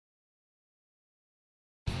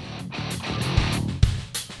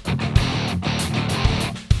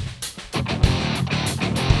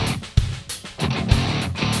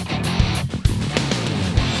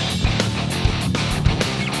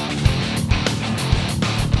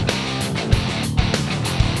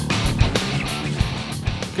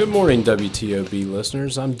Good morning, WTOB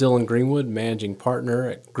listeners. I'm Dylan Greenwood, Managing Partner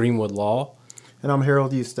at Greenwood Law. And I'm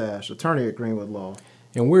Harold Eustache, Attorney at Greenwood Law.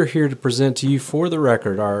 And we're here to present to you, For the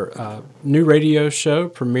Record, our new radio show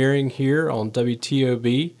premiering here on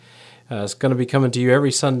WTOB. It's going to be coming to you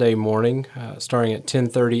every Sunday morning, starting at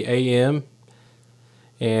 10:30 a.m.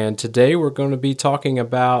 And today we're going to be talking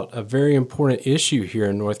about a very important issue here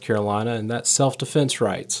in North Carolina, and that's self-defense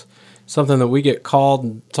rights. Something that we get called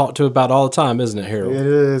and talked to about all the time, isn't it, Harold? It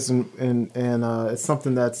is, and it's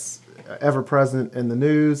something that's ever present in the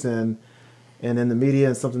news and in the media,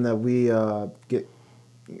 and something that we get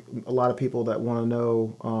a lot of people that want to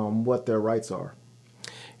know what their rights are.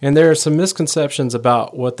 And there are some misconceptions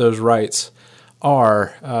about what those rights are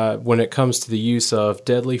when it comes to the use of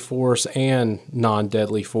deadly force and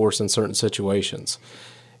non-deadly force in certain situations.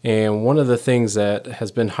 And one of the things that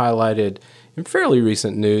has been highlighted in fairly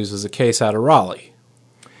recent news is a case out of Raleigh.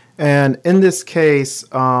 And in this case,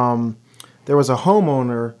 there was a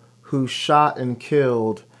homeowner who shot and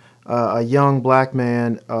killed a young black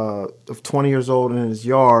man of 20 years old in his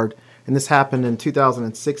yard, and this happened in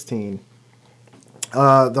 2016.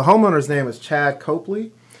 The homeowner's name is Chad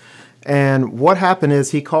Copley, and what happened is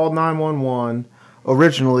he called 911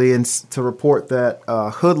 originally to report that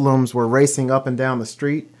hoodlums were racing up and down the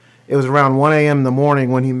street. It was around 1 a.m. in the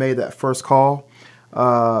morning when he made that first call.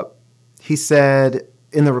 He said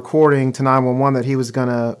in the recording to 911 that he was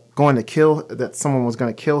that someone was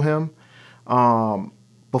going to kill him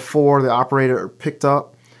before the operator picked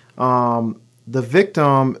up. The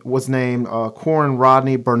victim was named Corin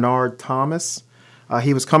Rodney Bernard Thomas.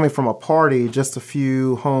 He was coming from a party just a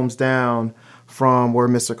few homes down from where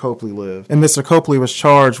Mr. Copley lived. And Mr. Copley was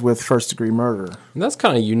charged with first-degree murder. And that's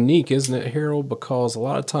kind of unique, isn't it, Harold? Because a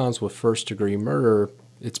lot of times with first-degree murder,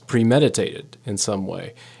 it's premeditated in some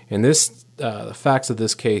way. And this, the facts of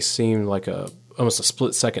this case seem like almost a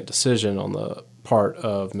split-second decision on the part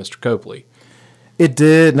of Mr. Copley. It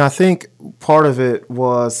did, and I think part of it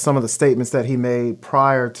was some of the statements that he made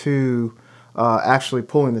prior to actually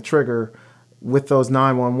pulling the trigger with those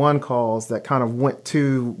 911 calls that kind of went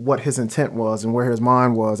to what his intent was and where his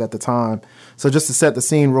mind was at the time. So just to set the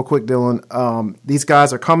scene real quick, Dylan, these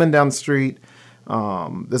guys are coming down the street.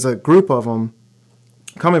 There's a group of them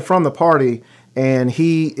coming from the party, and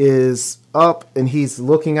he is up and he's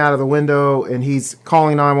looking out of the window and he's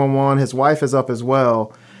calling 911. His wife is up as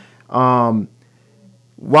well. When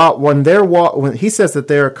he says that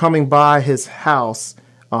they're coming by his house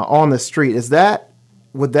on the street,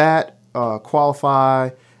 would that qualify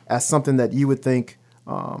as something that you would think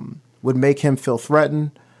would make him feel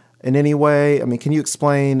threatened in any way? I mean, can you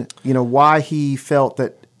explain, why he felt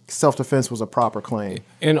that self-defense was a proper claim?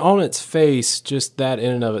 And on its face, just that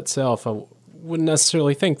in and of itself, I wouldn't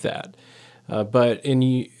necessarily think that. But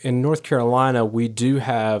in North Carolina, we do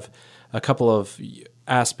have a couple of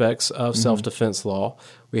aspects of self-defense law.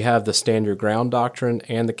 We have the stand your ground doctrine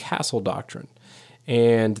and the castle doctrine.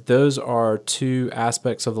 And those are two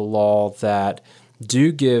aspects of the law that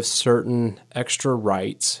do give certain extra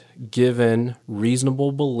rights given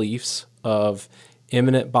reasonable beliefs of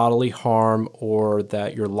imminent bodily harm or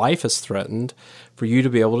that your life is threatened for you to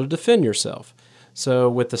be able to defend yourself.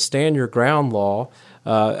 So with the stand your ground law,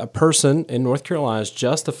 a person in North Carolina is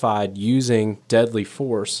justified using deadly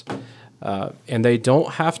force, and they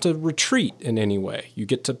don't have to retreat in any way. You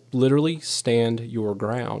get to literally stand your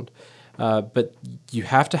ground. But you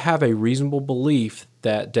have to have a reasonable belief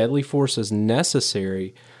that deadly force is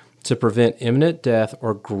necessary to prevent imminent death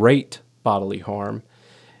or great bodily harm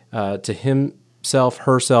to himself,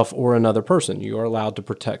 herself, or another person. You are allowed to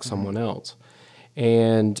protect someone else.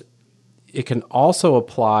 And it can also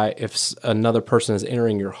apply if another person is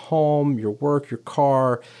entering your home, your work, your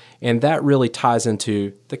car, and that really ties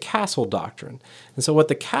into the castle doctrine. And so what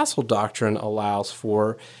the castle doctrine allows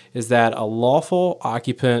for is that a lawful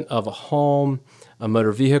occupant of a home, a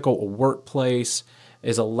motor vehicle, a workplace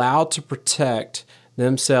is allowed to protect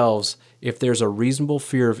themselves if there's a reasonable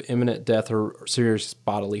fear of imminent death or serious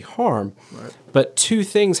bodily harm. Right. But two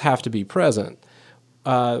things have to be present.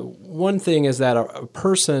 One thing is that a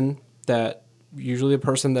person that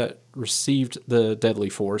received the deadly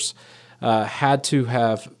force had to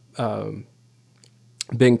have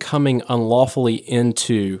been coming unlawfully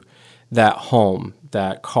into that home,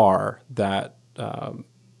 that car, that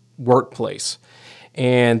workplace,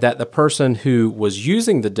 and that the person who was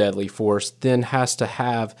using the deadly force then has to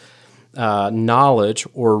have knowledge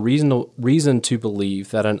or reason to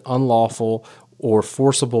believe that an unlawful or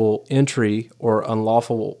forcible entry or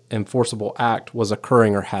unlawful and forcible act was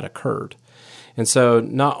occurring or had occurred. And so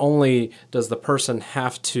not only does the person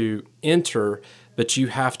have to enter, but you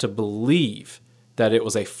have to believe that it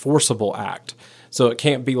was a forcible act. So it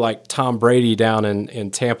can't be like Tom Brady down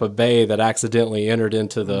in Tampa Bay that accidentally entered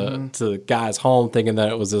into to the guy's home thinking that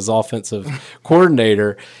it was his offensive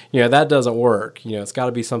coordinator. That doesn't work. It's got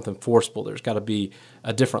to be something forcible. There's got to be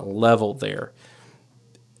a different level there.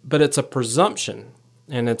 But it's a presumption,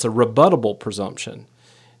 and it's a rebuttable presumption.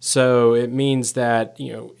 So it means that,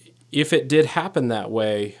 if it did happen that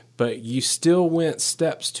way, but you still went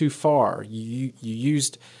steps too far, you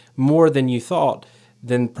used more than you thought,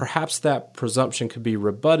 then perhaps that presumption could be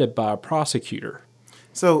rebutted by a prosecutor.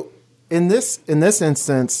 So in this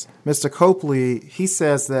instance, Mr. Copley, he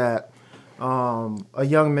says that a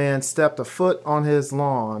young man stepped a foot on his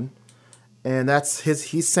lawn, and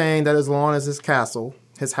he's saying that his lawn is his castle,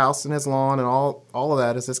 his house and his lawn and all of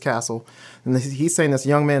that is his castle. And he's saying this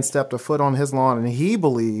young man stepped a foot on his lawn, and he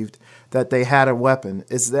believed that they had a weapon.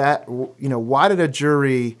 Is that, why did a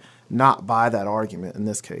jury not buy that argument in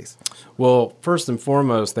this case? Well, first and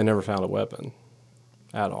foremost, they never found a weapon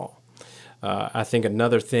at all. I think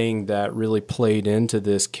another thing that really played into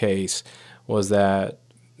this case was that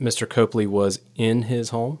Mr. Copley was in his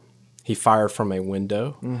home. He fired from a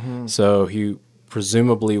window, so he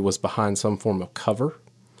presumably was behind some form of cover.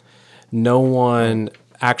 No one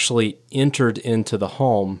actually entered into the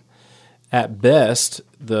home. At best,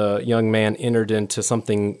 the young man entered into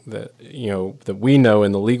something that that we know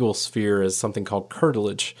in the legal sphere is something called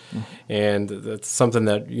curtilage, and that's something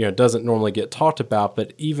that doesn't normally get talked about.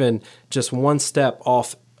 But even just one step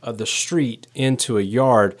off of the street into a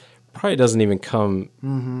yard probably doesn't even come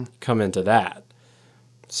into that.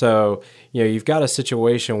 So you've got a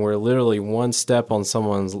situation where literally one step on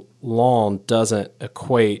someone's lawn doesn't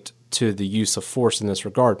equate to the use of force in this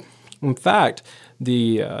regard. In fact,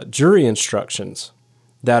 the jury instructions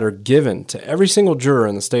that are given to every single juror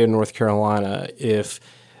in the state of North Carolina if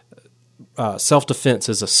self-defense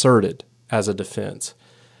is asserted as a defense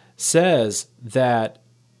says that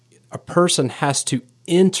a person has to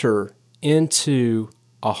enter into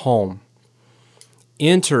a home,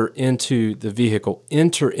 enter into the vehicle,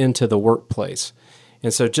 enter into the workplace.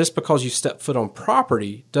 And so just because you step foot on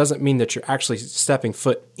property doesn't mean that you're actually stepping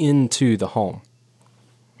foot into the home.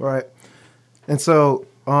 Right. And so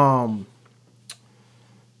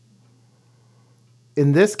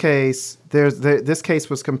in this case, this case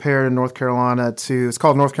was compared in North Carolina to, it's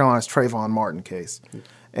called North Carolina's Trayvon Martin case.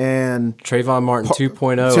 And Trayvon Martin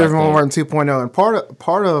 2.0. Trayvon Martin 2.0. And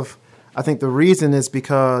part of, I think the reason is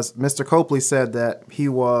because Mr. Copley said that he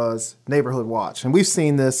was neighborhood watch. And we've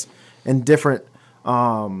seen this in different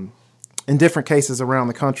cases around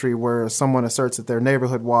the country where someone asserts that they're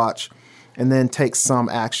neighborhood watch and then takes some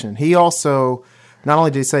action. He also, not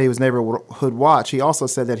only did he say he was neighborhood watch, he also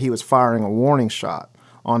said that he was firing a warning shot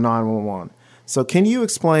on 911. So can you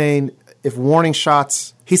explain if warning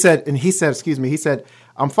shots, he said,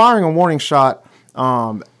 I'm firing a warning shot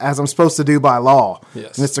as I'm supposed to do by law,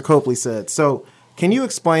 yes. Mr. Copley said. So can you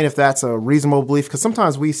explain if that's a reasonable belief? Because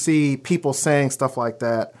sometimes we see people saying stuff like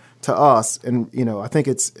that to us, and I think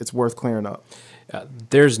it's worth clearing up.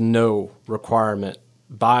 There's no requirement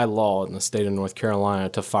by law in the state of North Carolina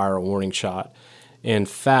to fire a warning shot. In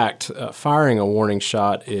fact, firing a warning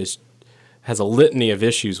shot has a litany of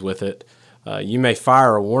issues with it. You may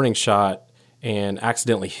fire a warning shot and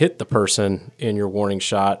accidentally hit the person in your warning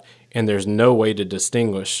shot, and there's no way to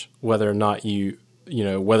distinguish whether or not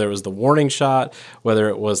whether it was the warning shot, whether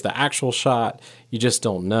it was the actual shot. You just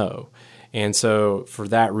don't know. And so for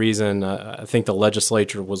that reason, I think the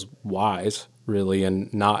legislature was wise, really, in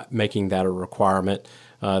not making that a requirement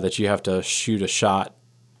that you have to shoot a shot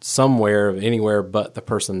somewhere, anywhere but the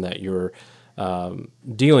person that you're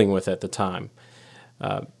dealing with at the time.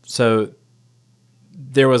 So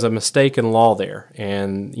there was a mistake in law there.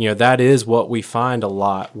 And, that is what we find a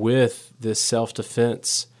lot with this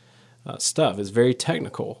self-defense stuff. It's very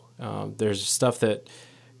technical. There's stuff that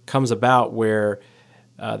comes about where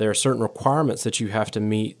there are certain requirements that you have to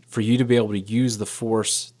meet for you to be able to use the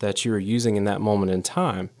force that you're using in that moment in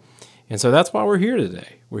time. And so that's why we're here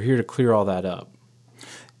today. We're here to clear all that up.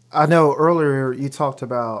 I know earlier you talked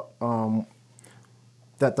about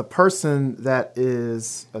that the person that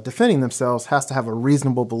is defending themselves has to have a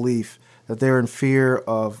reasonable belief that they're in fear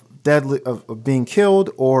of of being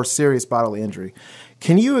killed or serious bodily injury.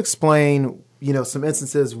 Can you explain, some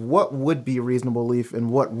instances, what would be a reasonable belief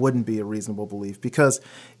and what wouldn't be a reasonable belief? Because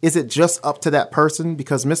is it just up to that person?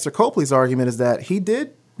 Because Mr. Copley's argument is that he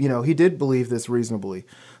did believe this reasonably.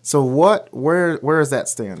 So where is that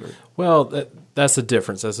standard? Well, that's the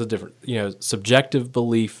difference. That's a different, subjective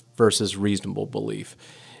belief versus reasonable belief.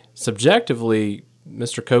 Subjectively,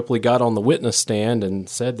 Mr. Copley got on the witness stand and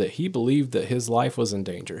said that he believed that his life was in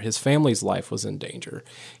danger. His family's life was in danger.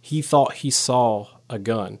 He thought he saw a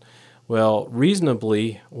gun. Well,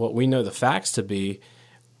 reasonably, what we know the facts to be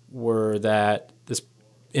were that this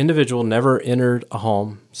individual never entered a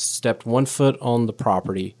home, stepped 1 foot on the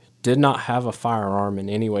property, did not have a firearm in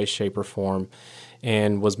any way, shape, or form,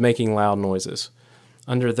 and was making loud noises.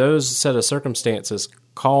 Under those set of circumstances,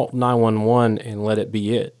 call 911 and let it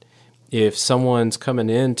be it. If someone's coming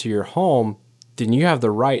into your home, then you have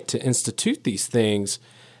the right to institute these things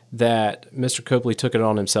that Mr. Copley took it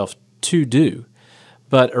on himself to do.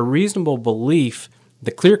 But a reasonable belief,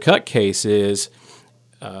 the clear-cut case is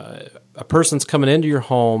a person's coming into your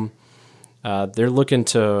home, they're looking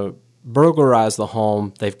to burglarize the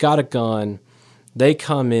home, they've got a gun, they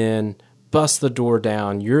come in, bust the door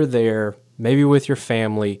down, you're there, maybe with your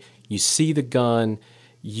family, you see the gun,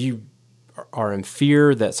 you are in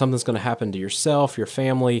fear that something's going to happen to yourself, your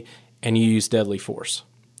family, and you use deadly force.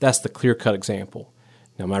 That's the clear-cut example.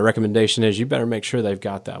 Now, my recommendation is you better make sure they've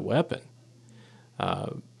got that weapon,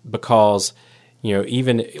 because,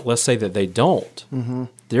 even let's say that they don't,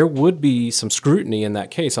 there would be some scrutiny in that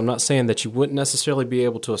case. I'm not saying that you wouldn't necessarily be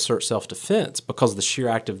able to assert self-defense because of the sheer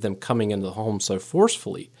act of them coming into the home so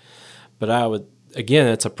forcefully. But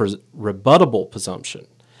it's a rebuttable presumption.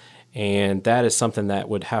 And that is something that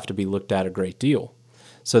would have to be looked at a great deal.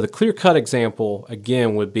 So the clear-cut example,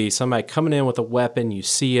 again, would be somebody coming in with a weapon, you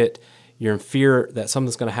see it, you're in fear that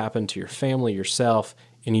something's going to happen to your family, yourself,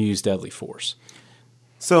 and you use deadly force.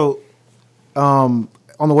 So on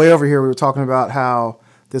the way over here, we were talking about how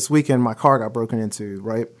this weekend my car got broken into,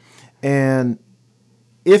 right? And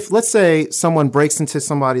if, let's say, someone breaks into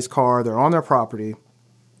somebody's car, they're on their property,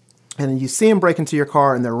 and you see them break into your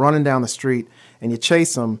car and they're running down the street, and you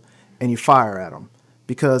chase them, and you fire at them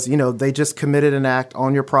because, they just committed an act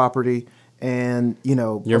on your property and,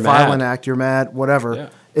 you're a violent act, you're mad, whatever.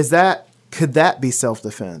 Yeah. Could that be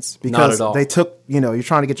self-defense? Because not at all. They took, you're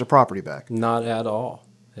trying to get your property back. Not at all.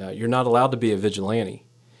 You're not allowed to be a vigilante.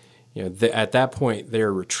 At that point,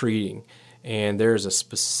 they're retreating. And there's a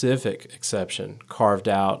specific exception carved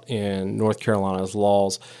out in North Carolina's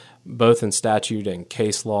laws, both in statute and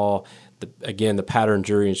case law. The pattern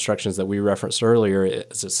jury instructions that we referenced earlier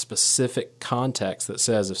is a specific context that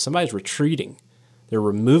says if somebody's retreating, they're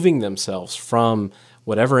removing themselves from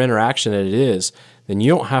whatever interaction it is, then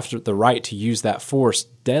you don't have the right to use that force,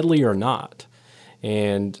 deadly or not.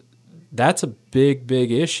 And that's a big,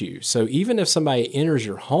 big issue. So even if somebody enters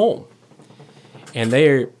your home and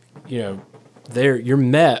you're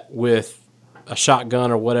met with a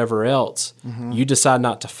shotgun or whatever else, you decide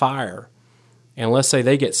not to fire. And let's say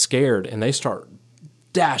they get scared and they start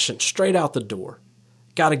dashing straight out the door.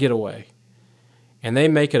 Got to get away. And they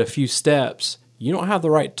make it a few steps. You don't have the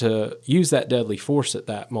right to use that deadly force at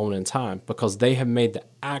that moment in time because they have made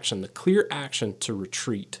the clear action to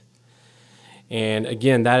retreat. And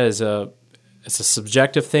again, that is it's a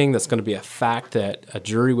subjective thing that's going to be a fact that a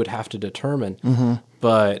jury would have to determine.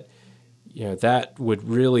 But that would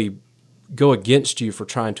really go against you for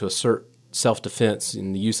trying to assert self-defense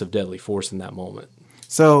and the use of deadly force in that moment.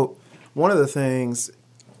 So one of the things,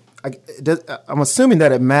 I'm assuming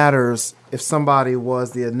that it matters if somebody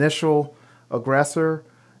was the initial aggressor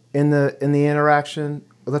in the interaction.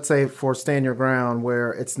 Let's say for stand your ground,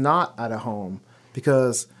 where it's not at a home,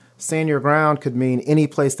 because stand your ground could mean any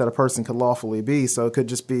place that a person could lawfully be. So it could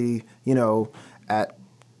just be, at,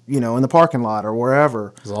 in the parking lot or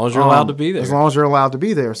wherever. As long as you're allowed to be there. As long as you're allowed to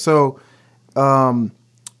be there. So,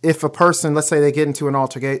 if a person, let's say they get into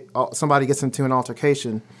somebody gets into an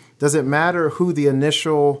altercation, does it matter who the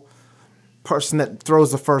initial person that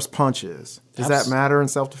throws the first punch is? Does that matter in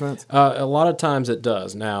self-defense? A lot of times it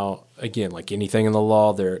does. Now, again, like anything in the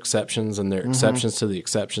law, there are exceptions, and there are exceptions to the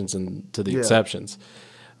exceptions and to the exceptions.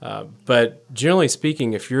 But generally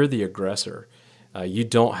speaking, if you're the aggressor, you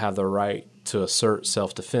don't have the right to assert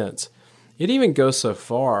self-defense. It even goes so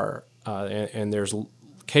far, and there's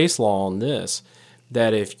case law on this,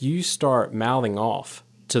 that if you start mouthing off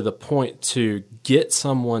to the point to get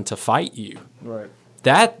someone to fight you, right,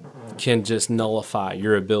 that can just nullify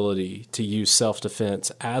your ability to use self-defense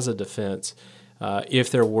as a defense if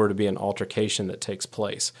there were to be an altercation that takes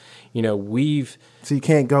place. So you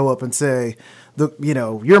can't go up and say,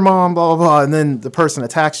 your mom, blah, blah, blah, and then the person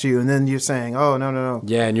attacks you, and then you're saying, oh, no.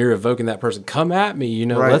 Yeah, and you're evoking that person, come at me,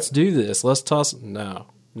 right. Let's do this, let's toss. No,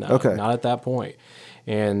 okay. Not at that point.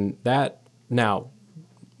 And that, now,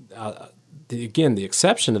 again, the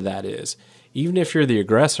exception to that is, even if you're the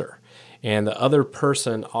aggressor and the other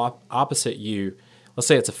person opposite you, let's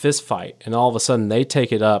say it's a fist fight, and all of a sudden they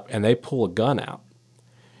take it up and they pull a gun out,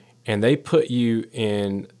 and they put you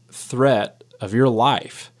in threat of your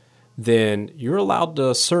life, then you're allowed to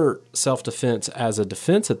assert self-defense as a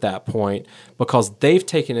defense at that point because they've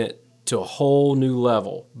taken it to a whole new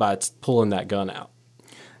level by pulling that gun out.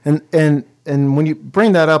 And when you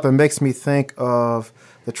bring that up, it makes me think of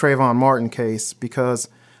the Trayvon Martin case, because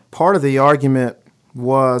part of the argument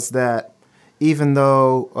was that even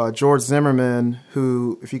though George Zimmerman,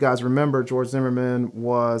 who, if you guys remember, George Zimmerman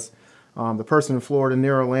was the person in Florida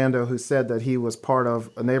near Orlando who said that he was part of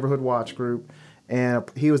a neighborhood watch group, and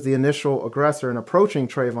he was the initial aggressor in approaching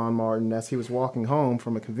Trayvon Martin as he was walking home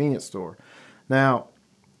from a convenience store. Now,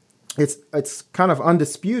 it's kind of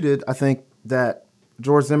undisputed, I think, that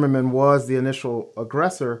George Zimmerman was the initial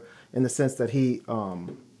aggressor in the sense that he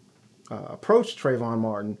approached Trayvon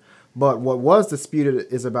Martin. But what was disputed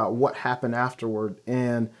is about what happened afterward.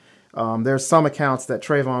 And there's some accounts that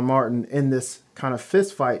Trayvon Martin, in this kind of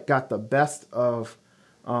fist fight, got the best of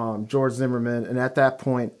George Zimmerman. And at that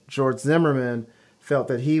point, George Zimmerman felt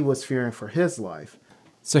that he was fearing for his life.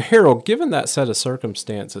 So, Harold, given that set of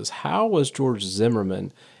circumstances, how was George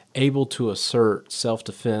Zimmerman able to assert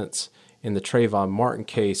self-defense in the Trayvon Martin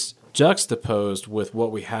case juxtaposed with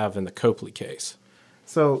what we have in the Copley case?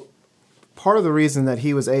 So part of the reason that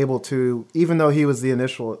he was able to, even though he was the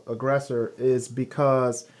initial aggressor, is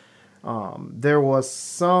because there was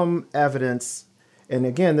some evidence, and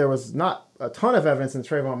again, there was not a ton of evidence in the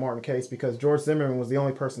Trayvon Martin case because George Zimmerman was the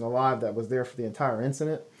only person alive that was there for the entire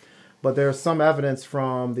incident. But there's some evidence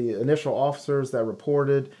from the initial officers that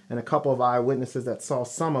reported and a couple of eyewitnesses that saw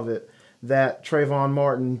some of it that Trayvon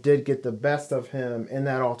Martin did get the best of him in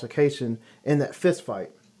that altercation, in that fist fight.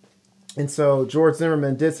 And so George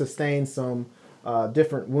Zimmerman did sustain some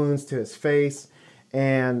different wounds to his face.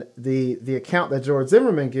 And the account that George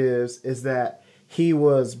Zimmerman gives is that he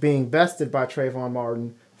was being bested by Trayvon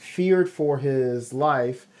Martin, feared for his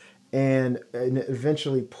life, and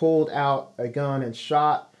eventually pulled out a gun and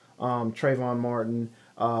shot Trayvon Martin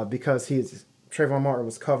because Trayvon Martin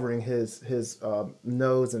was covering his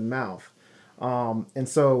nose and mouth. And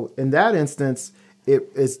so in that instance,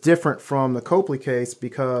 it is different from the Copley case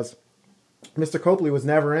because Mr. Copley was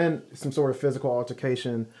never in some sort of physical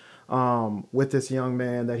altercation with this young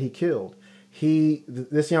man that he killed.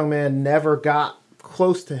 This young man never got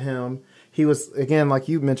close to him. He was, again, like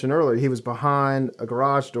you mentioned earlier, he was behind a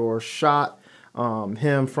garage door, shot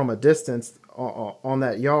him from a distance on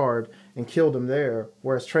that yard and killed him there,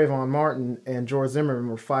 whereas Trayvon Martin and George Zimmerman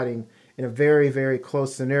were fighting in a very, very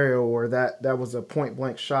close scenario where that was a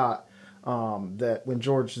point-blank shot that when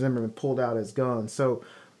George Zimmerman pulled out his gun. So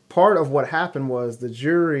part of what happened was the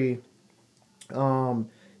jury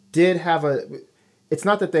did have it's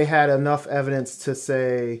not that they had enough evidence to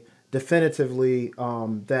say definitively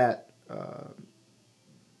that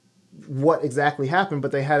what exactly happened,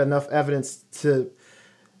 but they had enough evidence to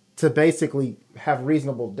basically have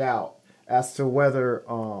reasonable doubt as to whether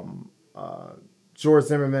George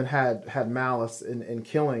Zimmerman had malice in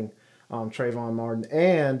killing Trayvon Martin,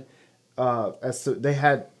 and as to, they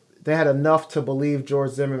had enough to believe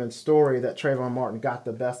George Zimmerman's story that Trayvon Martin got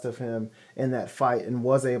the best of him in that fight and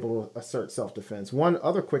was able to assert self-defense. One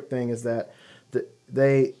other quick thing is that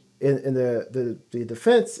the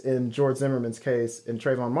defense in George Zimmerman's case, in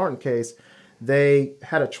Trayvon Martin's case, they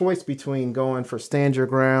had a choice between going for stand your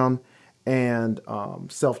ground and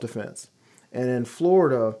self-defense. And in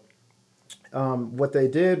Florida, what they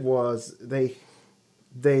did was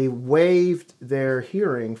they waived their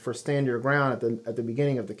hearing for stand your ground at the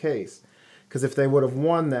beginning of the case, because if they would have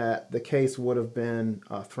won that, the case would have been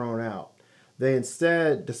thrown out. They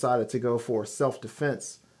instead decided to go for a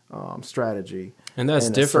self-defense strategy. And that's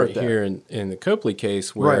different here in the Copley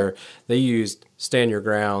case, where they used stand your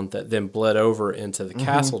ground that then bled over into the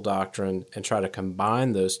Castle Doctrine and try to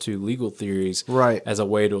combine those two legal theories as a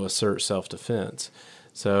way to assert self-defense.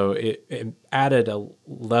 So it added a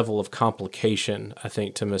level of complication, I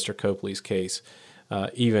think, to Mr. Copley's case,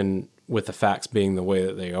 even with the facts being the way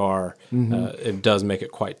that they are. It does make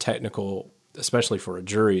it quite technical, especially for a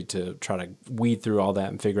jury, to try to weed through all that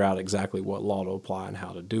and figure out exactly what law to apply and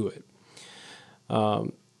how to do it.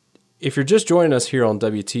 If you're just joining us here on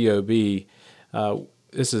WTOB,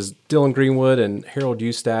 this is Dylan Greenwood and Harold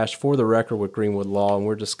Eustache for the Record with Greenwood Law, and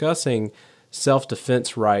we're discussing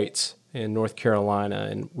self-defense rights in North Carolina,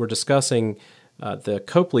 and we're discussing the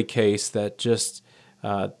Copley case that just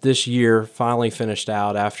this year finally finished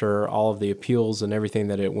out after all of the appeals and everything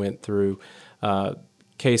that it went through.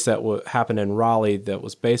 Case that happened in Raleigh that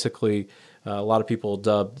was basically a lot of people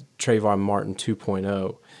dubbed Trayvon Martin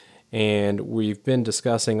 2.0. And we've been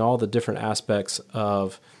discussing all the different aspects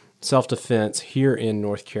of self-defense here in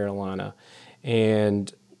North Carolina.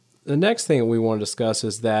 And the next thing we want to discuss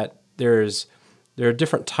is that there are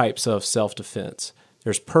different types of self-defense.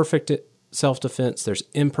 There's perfect self-defense, there's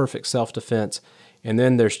imperfect self-defense, and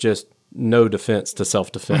then there's just no defense to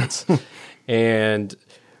self-defense. And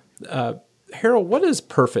Harold, what is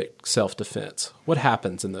perfect self-defense? What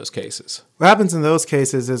happens in those cases? What happens in those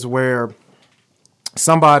cases is where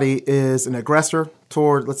somebody is an aggressor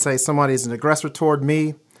toward, let's say somebody is an aggressor toward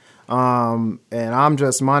me, and I'm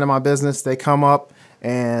just minding my business. They come up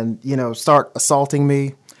and, start assaulting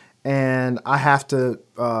me, and I have to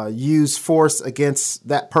use force against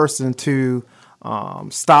that person to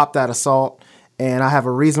stop that assault. And I have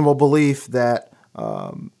a reasonable belief that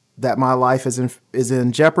that my life is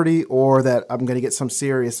in jeopardy, or that I'm going to get some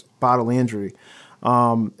serious bodily injury.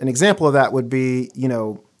 An example of that would be,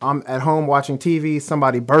 I'm at home watching TV,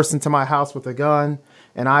 somebody bursts into my house with a gun,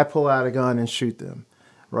 and I pull out a gun and shoot them,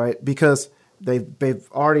 right? Because they've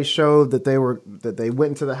already showed that they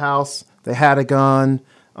went into the house, they had a gun.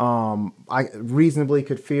 I reasonably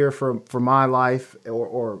could fear for my life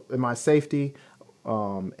or my safety.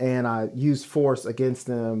 And I used force against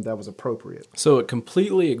them that was appropriate. So it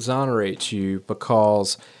completely exonerates you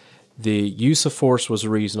because the use of force was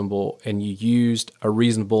reasonable and you used a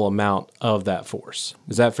reasonable amount of that force.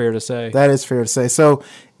 Is that fair to say? That is fair to say. So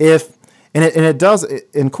it does,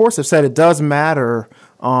 in courts have said it does matter,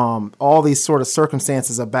 all these sort of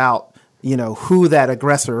circumstances about, who that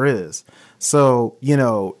aggressor is. So, you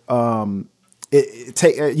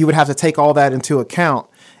would have to take all that into account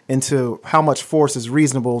into how much force is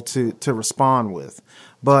reasonable to respond with.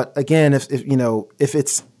 But again, if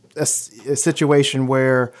it's a situation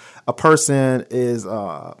where a person is,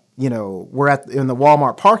 we're in the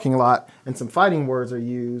Walmart parking lot and some fighting words are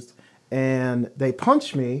used and they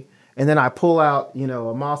punch me and then I pull out, a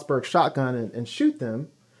Mossberg shotgun and shoot them,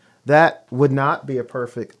 that would not be a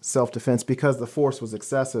perfect self-defense because the force was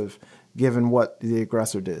excessive given what the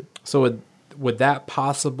aggressor did. So would that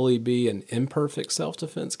possibly be an imperfect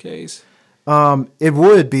self-defense case? It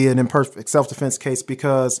would be an imperfect self-defense case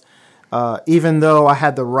because even though I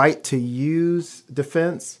had the right to use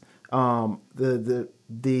defense,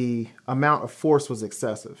 the amount of force was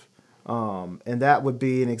excessive. And that would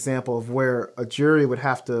be an example of where a jury would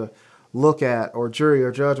have to look at, or jury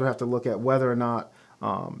or judge would have to look at whether or not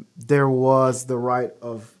there was the right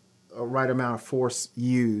amount of force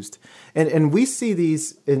used. And we see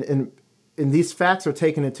these and these facts are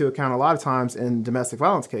taken into account a lot of times in domestic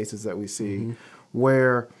violence cases that we see,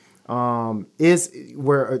 where fact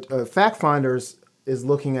finders is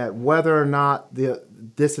looking at whether or not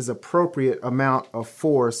this is appropriate amount of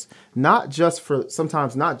force,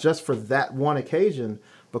 sometimes not just for that one occasion,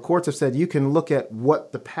 but courts have said you can look at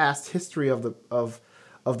what the past history of the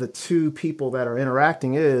two people that are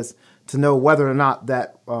interacting is to know whether or not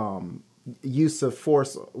that use of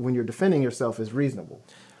force when you're defending yourself is reasonable.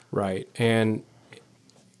 Right. And,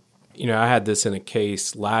 I had this in a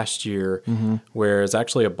case last year where it's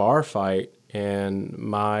actually a bar fight and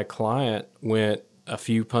my client went a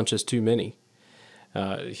few punches too many.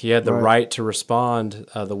 He had the right to respond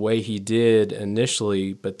the way he did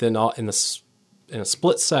initially, but then in a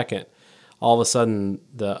split second, all of a sudden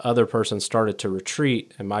the other person started to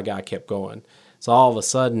retreat and my guy kept going. So all of a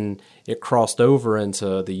sudden it crossed over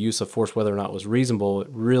into the use of force, whether or not it was reasonable. It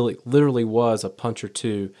really literally was a punch or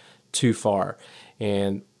two too far.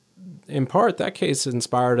 And in part, that case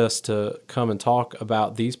inspired us to come and talk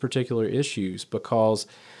about these particular issues because,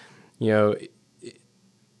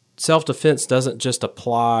 self-defense doesn't just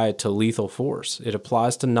apply to lethal force. It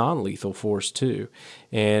applies to non-lethal force too.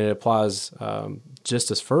 And it applies just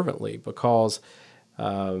as fervently because,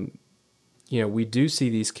 we do see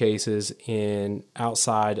these cases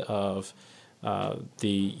outside of the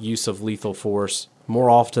use of lethal force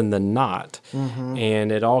more often than not.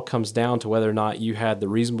 And it all comes down to whether or not you had the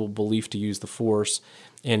reasonable belief to use the force,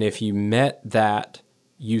 and if you met that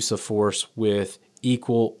use of force with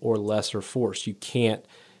equal or lesser force. You can't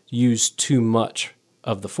use too much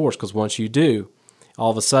of the force because once you do,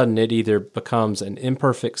 all of a sudden it either becomes an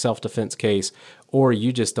imperfect self-defense case or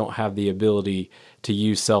you just don't have the ability to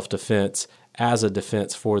use self-defense as a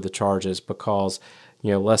defense for the charges because,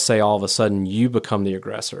 let's say all of a sudden you become the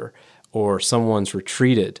aggressor or someone's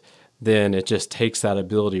retreated, then it just takes that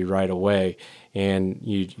ability right away and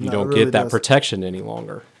you don't really get that protection any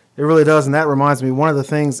longer. It really does, and that reminds me, one of the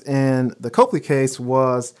things in the Copley case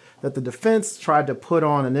was that the defense tried to put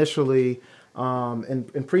on initially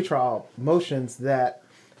in pretrial motions that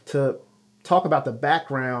to talk about the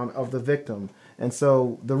background of the victim. And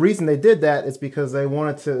so the reason they did that is because they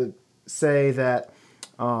wanted to say that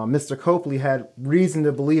Mr. Copley had reason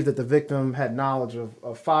to believe that the victim had knowledge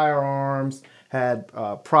of firearms, had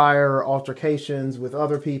prior altercations with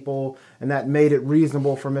other people, and that made it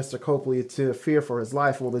reasonable for Mr. Copley to fear for his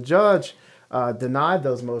life. Well, the judge denied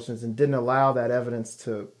those motions and didn't allow that evidence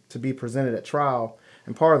to be presented at trial.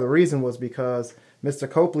 And part of the reason was because Mr.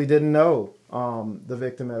 Copley didn't know the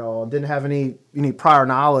victim at all, and didn't have any prior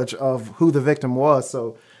knowledge of who the victim was.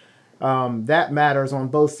 So that matters on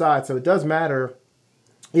both sides. So it does matter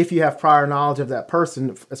if you have prior knowledge of that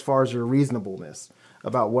person as far as your reasonableness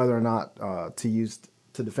about whether or not to use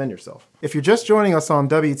to defend yourself. If you're just joining us on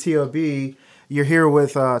WTOB, you're here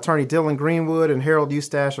with Attorney Dylan Greenwood and Harold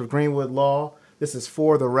Eustache of Greenwood Law. This is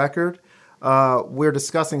For the Record. We're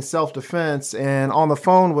discussing self-defense, and on the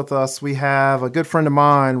phone with us we have a good friend of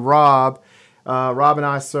mine, Rob. Rob and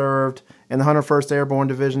I served in the 101st Airborne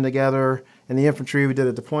Division together in the infantry. We did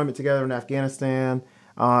a deployment together in Afghanistan.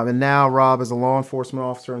 And now Rob is a law enforcement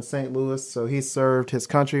officer in St. Louis, so he served his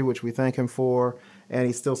country, which we thank him for, and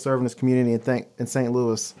he's still serving his community in St.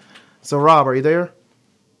 Louis. So, Rob, are you there?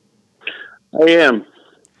 I am.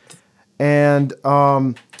 And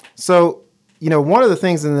so, one of the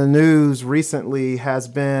things in the news recently has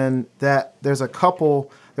been that there was a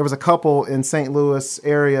couple in St. Louis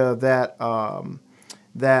area that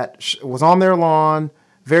was on their lawn.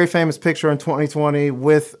 Very famous picture in 2020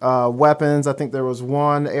 with weapons. I think there was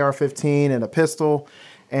one AR-15 and a pistol,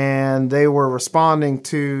 and they were responding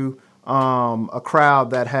to a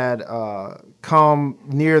crowd that had come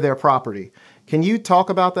near their property. Can you talk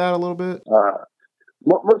about that a little bit?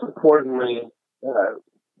 Most importantly,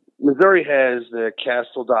 Missouri has the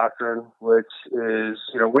Castle Doctrine, which is,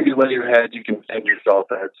 when you lay your head, you can defend yourself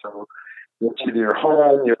at. So it's either your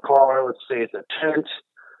home, your car, let's say it's a tent.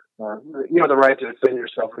 You have the right to defend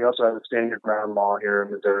yourself. We also have a stand your ground law here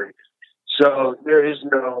in Missouri. So there is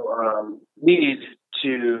no need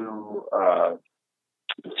to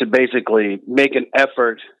basically make an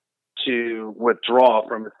effort to withdraw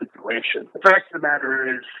from a situation. The fact of the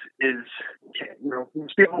matter is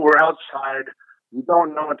these people were outside. We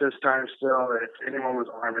don't know at this time still if anyone was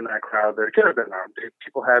armed in that crowd. There could have been armed.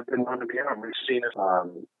 People have been known to be armed. We've seen it.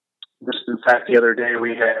 Just in fact, the other day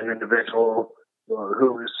we had an individual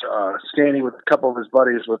who was standing with a couple of his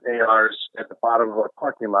buddies with ARs at the bottom of a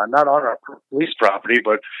parking lot, not on our police property,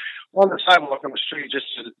 but on the sidewalk on the street, just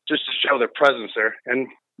to show their presence there. And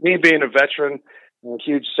me being a veteran and a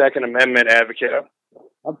huge Second Amendment advocate,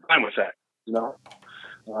 I'm fine with that.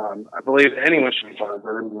 I believe that anyone should be fine with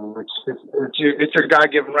it. It's your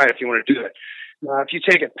God-given right if you want to do that. If you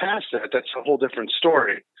take it past that, that's a whole different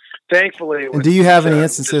story. Thankfully, and do you have any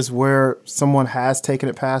instances where someone has taken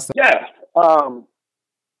it past that? Yeah.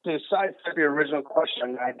 To sidestep your original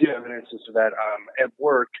question, I do have an instance of that. At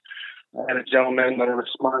work, I had a gentleman that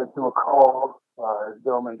responded to a call. The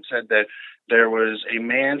gentleman said that there was a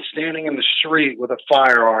man standing in the street with a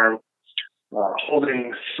firearm,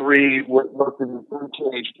 holding three what looked to be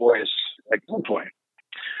teenage boys at gunpoint.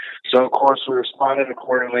 So, of course, we responded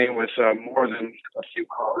accordingly with more than a few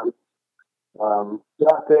calls.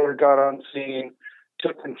 Got there, got on scene,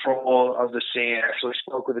 took control of the scene, actually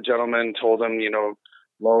spoke with the gentleman, told him,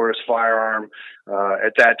 lower his firearm.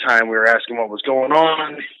 At that time, we were asking what was going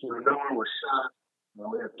on. No one was shot.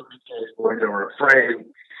 We had three teenage boys that were afraid.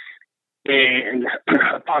 And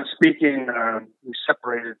upon speaking, we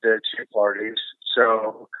separated the two parties.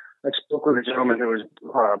 So I spoke with a gentleman who was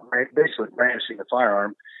basically brandishing the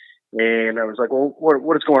firearm. And I was like, well,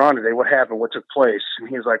 what is going on today? What happened? What took place? And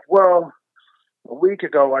he was like, well, a week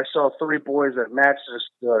ago, I saw three boys that matched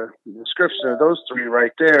the description of those three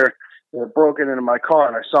right there. They had broken into my car,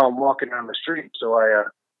 and I saw them walking down the street. So I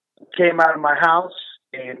came out of my house,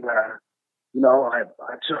 and I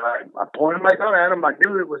pointed my gun at them. I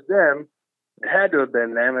knew it was them. It had to have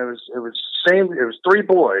been them. It was same. It was three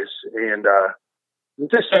boys, and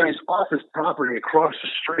this thing is off his property across the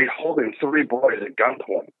street, holding three boys at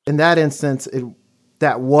gunpoint. In that instance,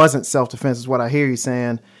 that wasn't self-defense, is what I hear you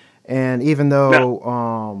saying. And even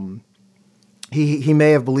though he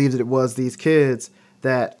may have believed that it was these kids,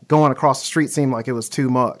 that going across the street seemed like it was too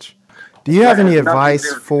much. Do you have any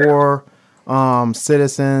advice for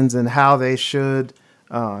citizens and how they should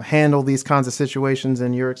handle these kinds of situations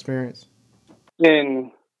in your experience?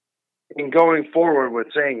 In going forward with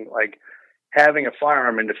saying, like, having a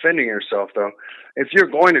firearm and defending yourself, though, if you're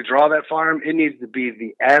going to draw that firearm, it needs to be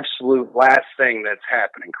the absolute last thing that's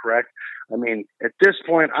happening, correct? I mean, at this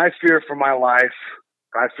point, I fear for my life.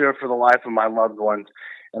 I fear for the life of my loved ones,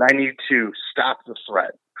 and I need to stop the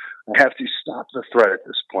threat. I have to stop the threat at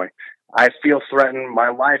this point. I feel threatened. My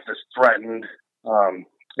life is threatened.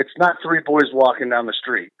 It's not three boys walking down the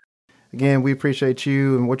street. Again, we appreciate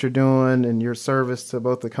you and what you're doing and your service to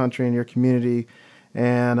both the country and your community.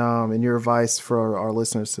 and your advice for our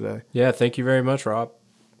listeners today. Yeah, thank you very much, Rob.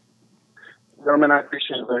 Gentlemen, I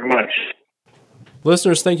appreciate it very much.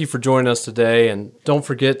 Listeners, thank you for joining us today, and don't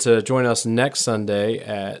forget to join us next Sunday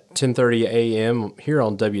at 10:30 a.m. here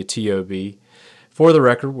on WTOB. For the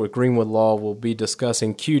record, with Greenwood Law, we'll be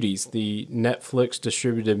discussing Cuties, the Netflix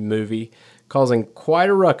distributed movie, causing quite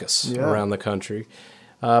a ruckus around the country.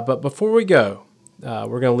 But before we go,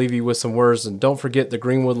 we're going to leave you with some words, and don't forget the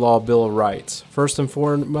Greenwood Law Bill of Rights. First and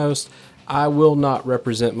foremost, I will not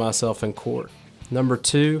represent myself in court. Number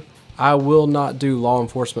 2, I will not do law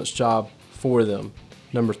enforcement's job for them.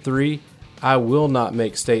 Number 3, I will not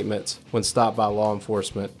make statements when stopped by law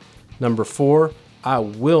enforcement. Number 4, I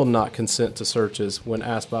will not consent to searches when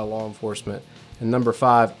asked by law enforcement. And number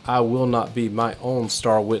 5, I will not be my own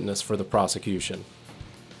star witness for the prosecution.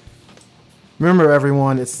 Remember,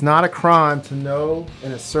 everyone, it's not a crime to know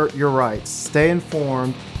and assert your rights. Stay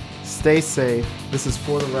informed, stay safe. This is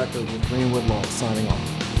For the Record with Greenwood Law, signing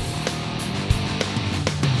off.